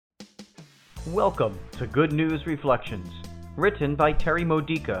Welcome to Good News Reflections, written by Terry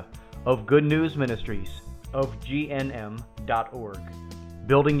Modica of Good News Ministries of GNM.org,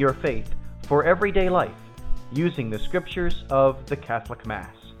 building your faith for everyday life using the scriptures of the Catholic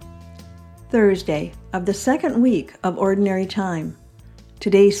Mass. Thursday of the second week of Ordinary Time.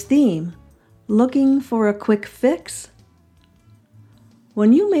 Today's theme, looking for a quick fix?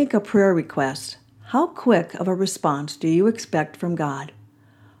 When you make a prayer request, how quick of a response do you expect from God?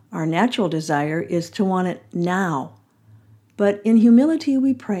 Our natural desire is to want it now. But in humility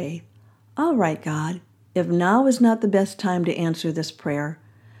we pray, all right, God, if now is not the best time to answer this prayer,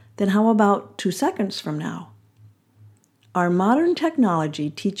 then how about 2 seconds from now? Our modern technology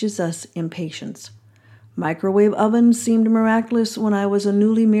teaches us impatience. Microwave ovens seemed miraculous when I was a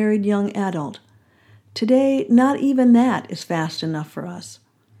newly married young adult. Today, not even that is fast enough for us.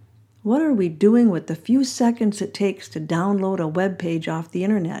 What are we doing with the few seconds it takes to download a web page off the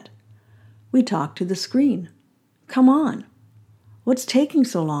internet? We talk to the screen. Come on. What's taking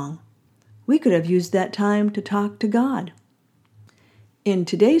so long? We could have used that time to talk to God. In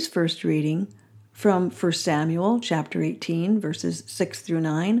today's first reading, from 1 Samuel chapter 18, verses 6 through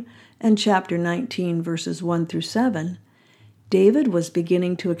 9, and chapter 19, verses 1 through 7, David was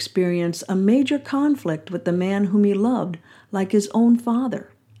beginning to experience a major conflict with the man whom he loved like his own father.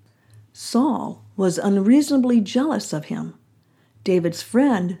 Saul was unreasonably jealous of him. David's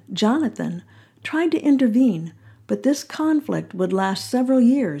friend, Jonathan, tried to intervene, but this conflict would last several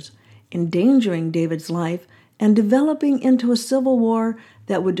years, endangering David's life and developing into a civil war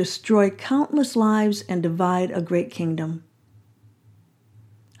that would destroy countless lives and divide a great kingdom.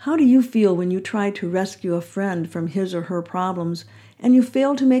 How do you feel when you try to rescue a friend from his or her problems and you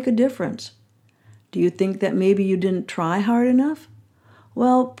fail to make a difference? Do you think that maybe you didn't try hard enough?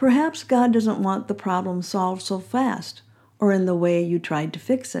 Well, perhaps God doesn't want the problem solved so fast or in the way you tried to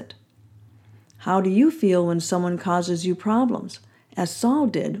fix it. How do you feel when someone causes you problems, as Saul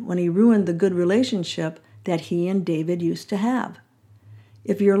did when he ruined the good relationship that he and David used to have?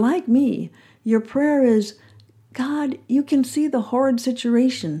 If you're like me, your prayer is, God, you can see the horrid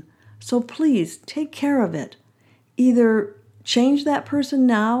situation, so please take care of it. Either change that person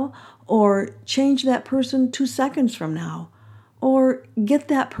now or change that person 2 seconds from now, or get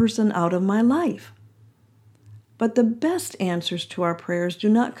that person out of my life. But the best answers to our prayers do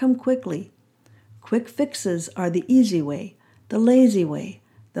not come quickly. Quick fixes are the easy way, the lazy way,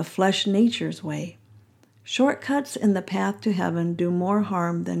 the flesh nature's way. Shortcuts in the path to heaven do more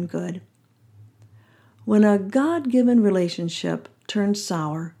harm than good. When a God-given relationship turns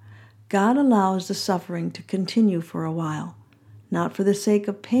sour, God allows the suffering to continue for a while, not for the sake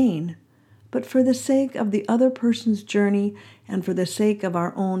of pain, but for the sake of the other person's journey and for the sake of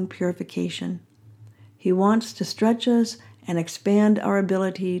our own purification. He wants to stretch us and expand our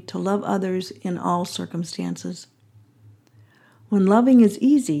ability to love others in all circumstances. When loving is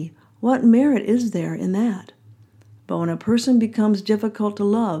easy, what merit is there in that? But when a person becomes difficult to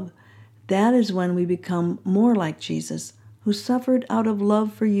love, that is when we become more like Jesus, who suffered out of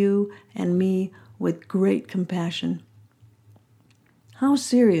love for you and me with great compassion. How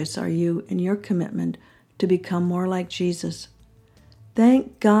serious are you in your commitment to become more like Jesus?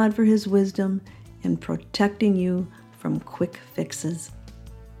 Thank God for His wisdom in protecting you from quick fixes.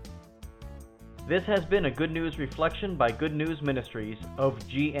 This has been a Good News Reflection by Good News Ministries of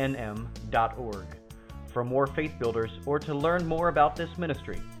GNM.org. For more faith builders or to learn more about this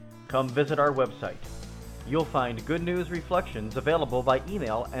ministry, come visit our website. You'll find Good News Reflections available by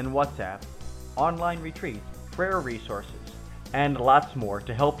email and WhatsApp, online retreats, prayer resources, and lots more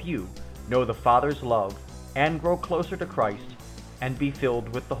to help you know the Father's love and grow closer to Christ and be filled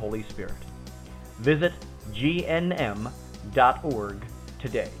with the Holy Spirit. Visit GNM.org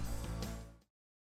today.